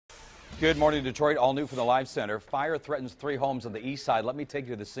Good morning, Detroit. All new from the Live Center. Fire threatens 3 homes on the east side. Let me take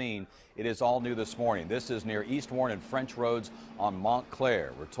you to the scene. It is all new this morning. This is near East Warren and French Roads on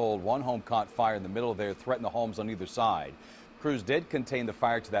Montclair. We're told one home caught fire in the middle there, threatened the homes on either side. Crews did contain the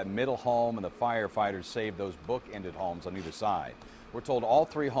fire to that middle home, and the firefighters saved those book-ended homes on either side. We're told all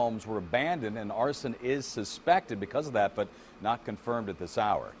 3 homes were abandoned, and arson is suspected because of that, but not confirmed at this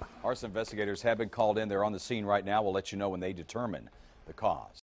hour. Arson investigators have been called in. They're on the scene right now. We'll let you know when they determine the cause.